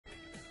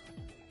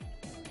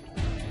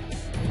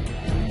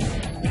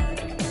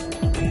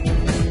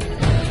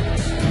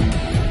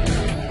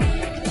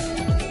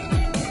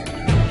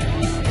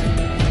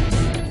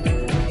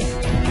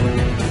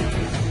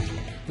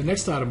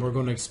Next item we're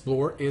going to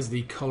explore is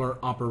the Color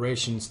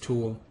Operations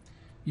tool.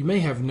 You may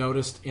have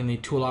noticed in the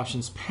Tool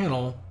Options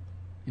panel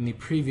in the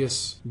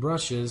previous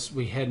brushes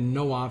we had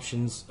no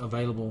options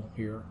available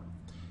here.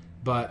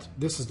 But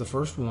this is the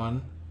first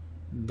one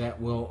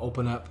that will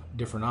open up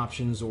different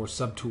options or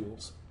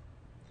subtools.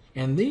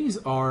 And these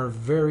are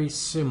very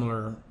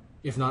similar,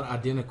 if not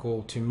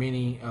identical, to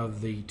many of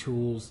the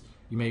tools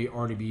you may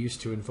already be used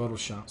to in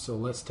Photoshop. So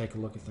let's take a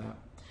look at that.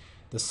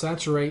 The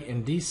saturate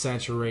and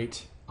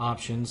desaturate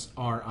options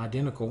are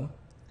identical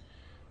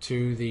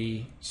to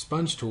the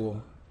sponge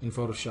tool in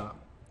Photoshop.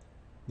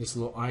 This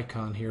little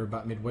icon here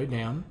about midway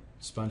down,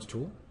 sponge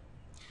tool.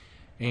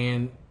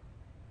 And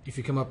if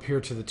you come up here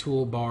to the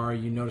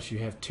toolbar, you notice you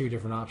have two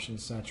different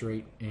options,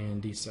 saturate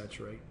and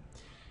desaturate.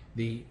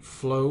 The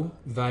flow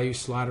value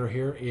slider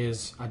here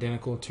is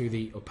identical to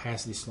the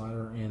opacity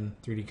slider in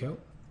 3D Coat.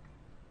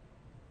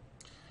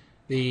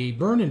 The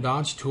burn and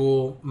dodge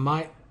tool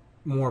might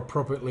more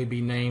appropriately be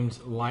named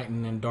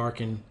lighten and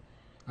darken.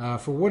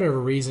 For whatever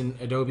reason,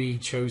 Adobe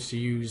chose to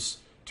use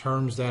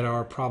terms that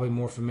are probably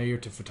more familiar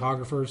to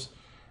photographers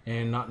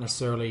and not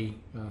necessarily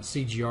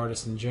CG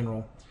artists in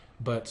general.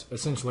 But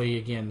essentially,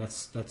 again,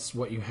 that's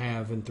what you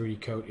have in 3D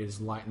Coat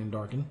is lighten and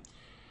darken.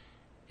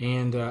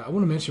 And I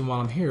want to mention while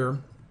I'm here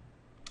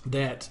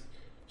that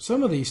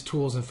some of these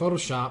tools in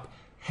Photoshop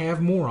have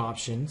more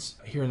options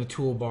here in the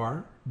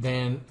toolbar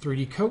than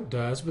 3D Coat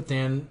does, but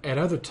then at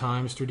other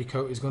times 3D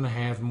Coat is going to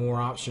have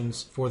more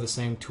options for the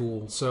same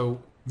tool.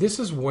 So this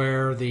is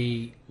where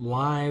the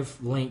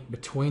live link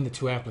between the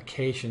two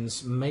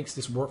applications makes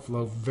this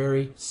workflow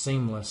very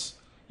seamless.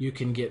 You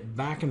can get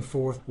back and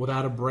forth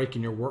without a break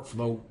in your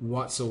workflow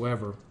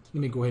whatsoever.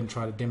 Let me go ahead and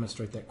try to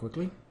demonstrate that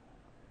quickly.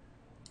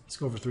 Let's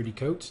go over 3D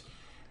Coat.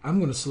 I'm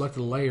going to select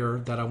a layer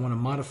that I want to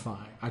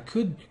modify. I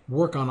could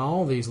work on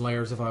all these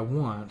layers if I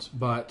want,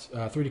 but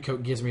 3D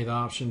Coat gives me the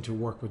option to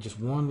work with just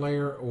one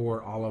layer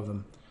or all of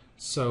them.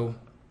 So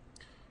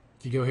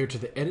if you go here to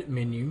the Edit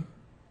menu,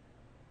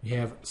 you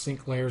have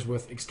Sync Layers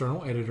with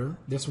External Editor.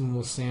 This one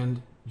will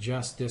send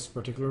just this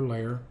particular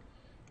layer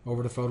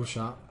over to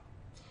Photoshop.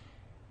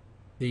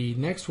 The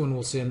next one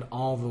will send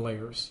all the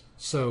layers.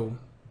 So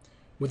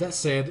with that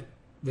said,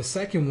 the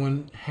second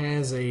one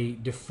has a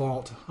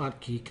default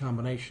hotkey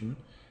combination,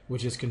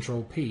 which is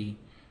Control P.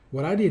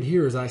 What I did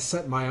here is I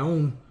set my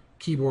own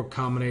keyboard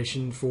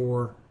combination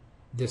for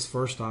this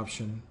first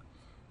option.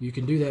 You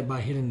can do that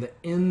by hitting the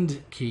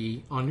End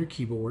key on your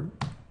keyboard.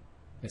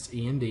 That's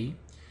END.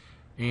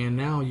 And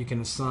now you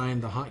can assign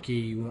the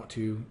hotkey you want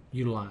to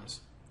utilize.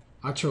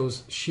 I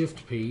chose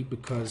Shift P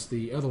because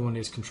the other one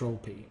is Control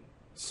P.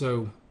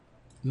 So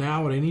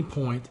now at any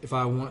point, if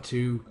I want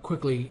to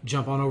quickly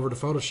jump on over to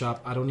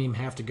Photoshop, I don't even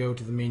have to go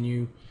to the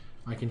menu.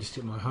 I can just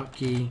hit my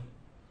hotkey.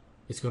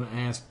 It's going to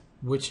ask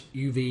which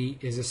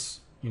UV is this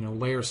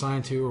layer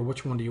assigned to, or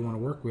which one do you want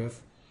to work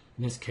with.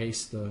 In this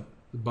case, the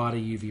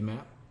body UV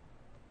map.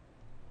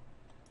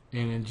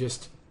 And in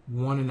just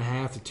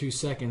 1.5 to 2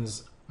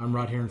 seconds, I'm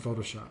right here in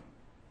Photoshop.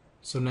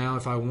 So now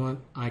if I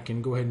want, I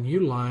can go ahead and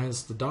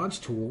utilize the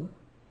dodge tool,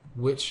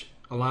 which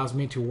allows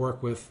me to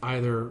work with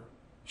either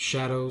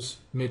shadows,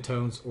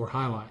 midtones, or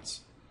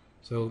highlights.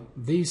 So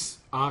these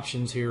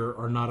options here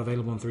are not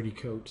available in 3D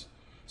Coat.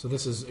 So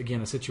this is,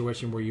 again, a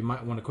situation where you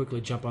might want to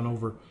quickly jump on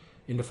over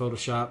into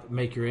Photoshop,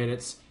 make your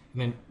edits,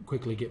 and then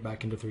quickly get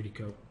back into 3D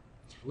Coat.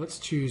 Let's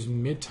choose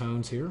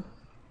midtones here,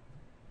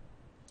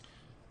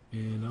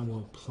 and I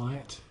will apply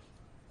it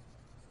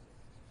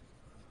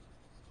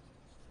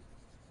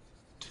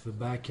to the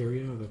back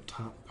area of the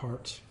top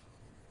part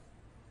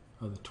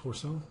of the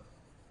torso.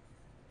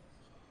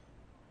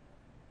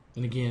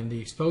 And again, the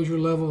exposure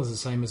level is the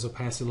same as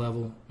opacity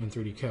level in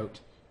 3D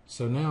Coat.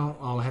 So now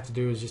all I have to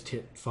do is just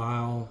hit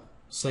File,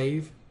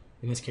 Save.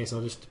 In this case,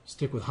 I'll just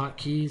stick with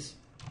hotkeys,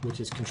 which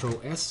is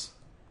Control S.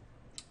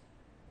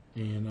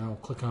 And I'll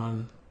click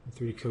on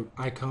the 3D Coat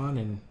icon,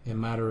 and in a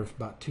matter of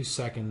about 2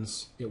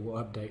 seconds, it will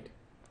update.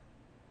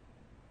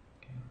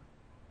 Okay.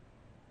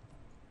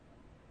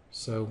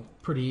 So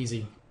pretty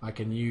easy. I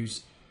can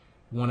use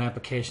one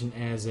application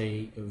as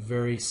a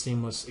very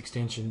seamless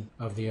extension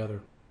of the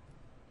other.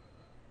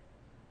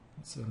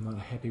 So I'm not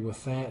happy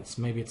with that.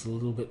 Maybe it's a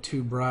little bit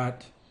too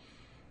bright.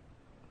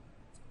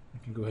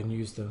 I can go ahead and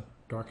use the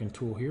Darken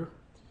Tool here.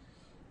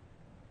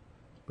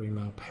 Bring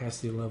my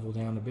opacity level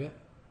down a bit.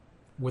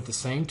 With the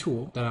same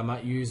tool that I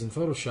might use in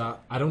Photoshop,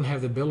 I don't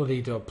have the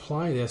ability to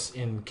apply this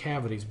in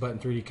cavities, but in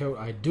 3D Coat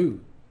I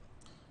do.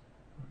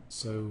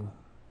 So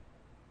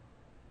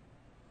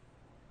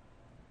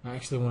I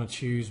actually want to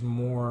choose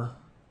more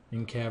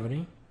in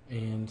cavity,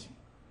 and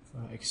if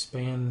I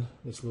expand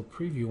this little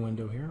preview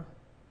window here,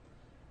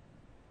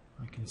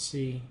 I can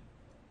see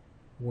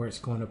where it's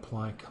going to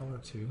apply color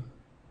to.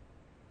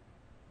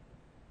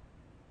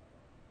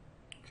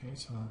 Okay,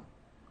 so I'll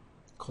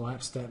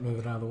collapse that, move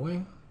it out of the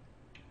way.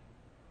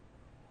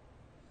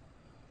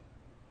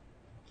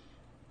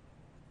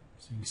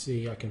 So you can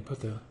see I can put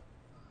the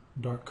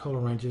dark color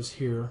ranges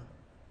here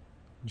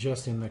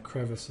just in the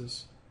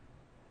crevices.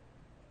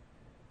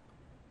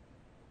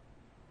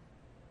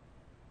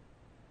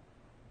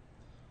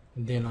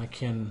 And then I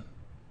can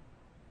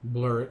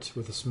blur it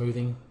with a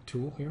smoothing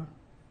tool here.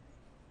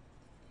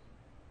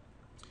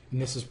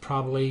 And this is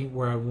probably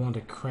where I want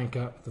to crank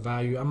up the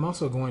value. I'm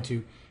also going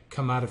to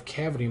come out of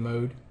cavity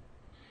mode.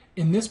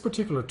 In this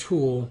particular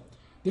tool,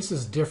 this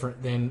is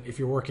different than if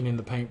you're working in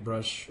the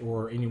paintbrush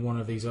or any one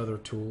of these other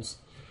tools,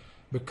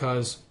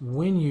 because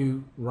when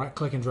you right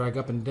click and drag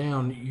up and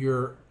down,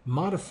 you're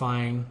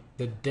modifying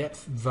the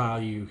depth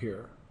value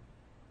here,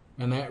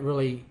 and that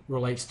really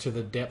relates to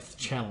the depth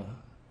channel.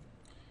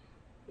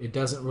 It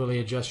doesn't really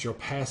adjust your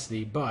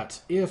opacity,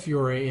 but if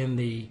you're in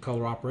the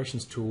color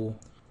operations tool,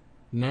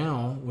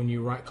 now when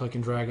you right click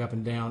and drag up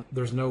and down,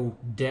 there's no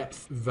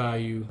depth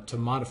value to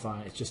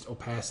modify. It's just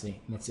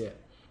opacity, and that's it.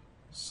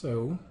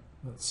 So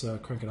let's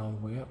crank it all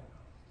the way up.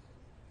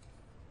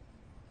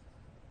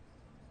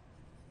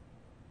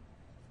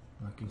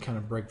 I can kind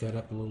of break that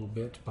up a little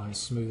bit by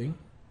smoothing.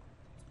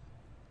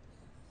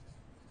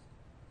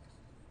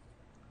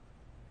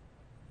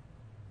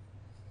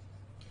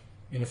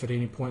 And if at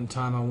any point in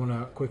time I want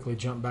to quickly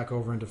jump back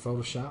over into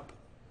Photoshop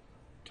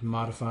to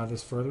modify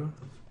this further,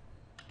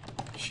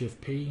 Shift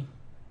P,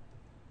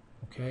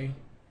 okay,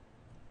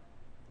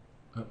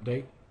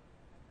 update,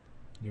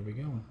 there we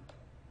go.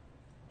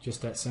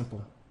 Just that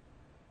simple.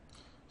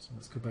 So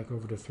let's go back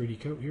over to 3D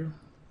Coat here.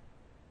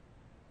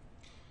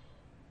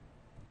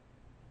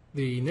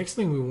 The next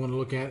thing we want to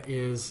look at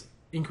is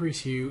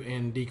increase hue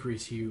and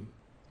decrease hue.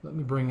 Let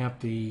me bring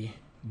up the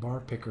bar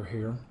picker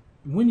here.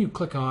 When you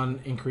click on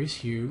increase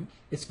hue,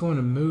 it's going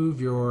to move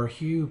your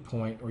hue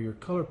point or your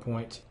color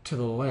point to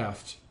the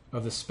left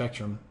of the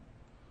spectrum.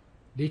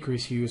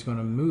 Decrease hue is going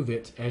to move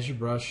it as you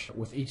brush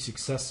with each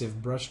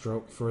successive brush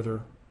stroke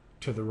further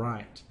to the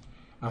right.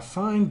 I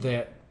find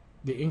that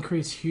the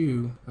increase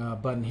hue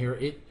button here,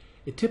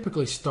 it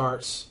typically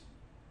starts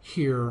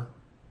here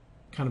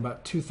kind of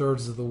about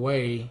 2/3 of the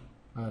way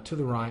to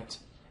the right,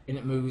 and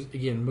it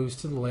moves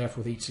to the left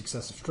with each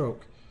successive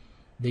stroke.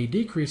 The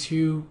decrease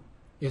hue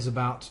is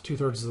about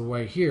 2/3 of the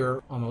way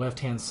here on the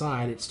left hand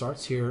side. It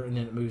starts here and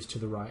then it moves to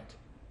the right.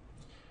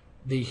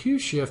 The hue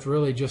shift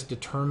really just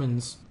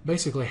determines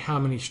basically how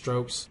many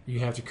strokes you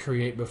have to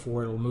create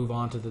before it'll move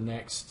on to the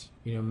next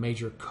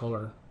major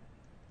color.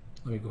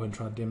 Let me go ahead and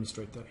try to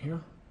demonstrate that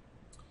here.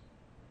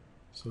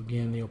 So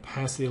again, the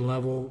opacity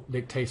level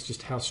dictates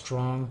just how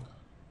strong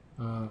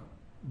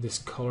this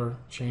color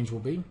change will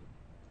be.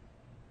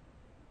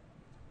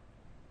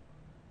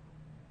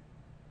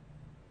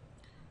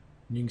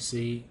 And you can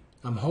see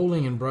I'm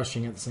holding and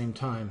brushing at the same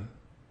time,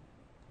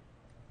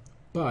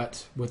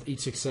 but with each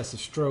successive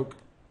stroke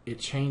it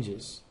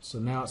changes. So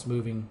now it's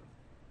moving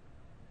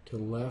to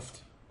the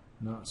left,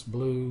 now it's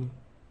blue,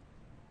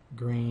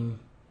 green,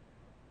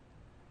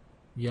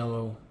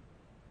 yellow,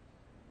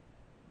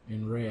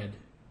 and red.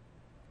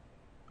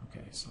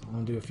 Okay, so I'm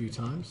going to do a few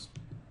times.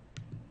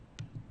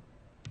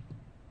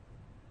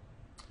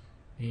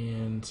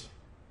 And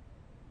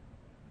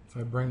if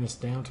I bring this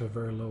down to a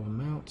very low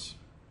amount,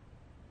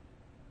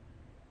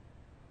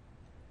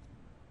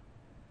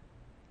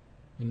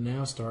 and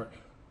now start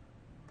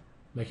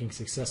making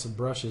successive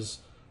brushes,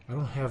 I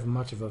don't have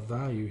much of a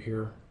value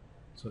here,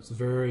 so it's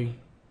very,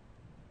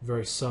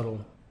 very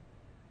subtle.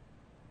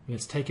 And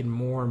it's taken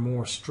more and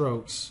more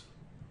strokes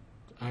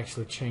to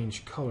actually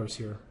change colors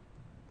here.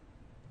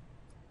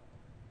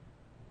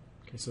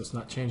 Okay, so it's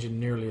not changing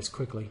nearly as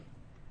quickly.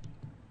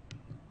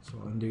 So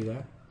I'll undo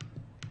that.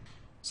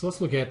 So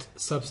let's look at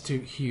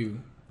substitute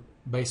hue.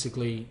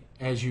 Basically,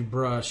 as you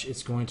brush,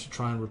 it's going to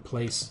try and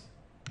replace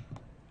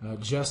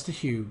just the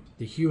hue.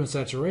 The hue and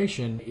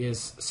saturation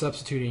is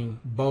substituting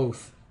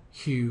both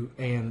hue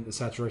and the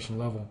saturation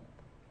level.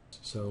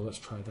 So let's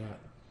try that.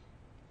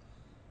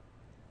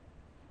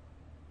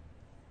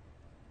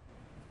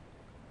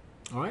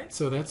 Alright,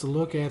 so that's a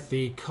look at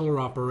the color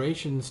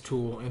operations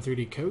tool in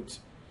 3D Coat.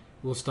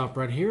 We'll stop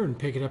right here and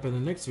pick it up in the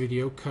next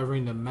video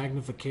covering the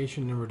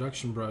magnification and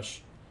reduction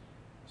brush.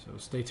 So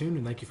stay tuned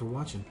and thank you for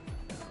watching.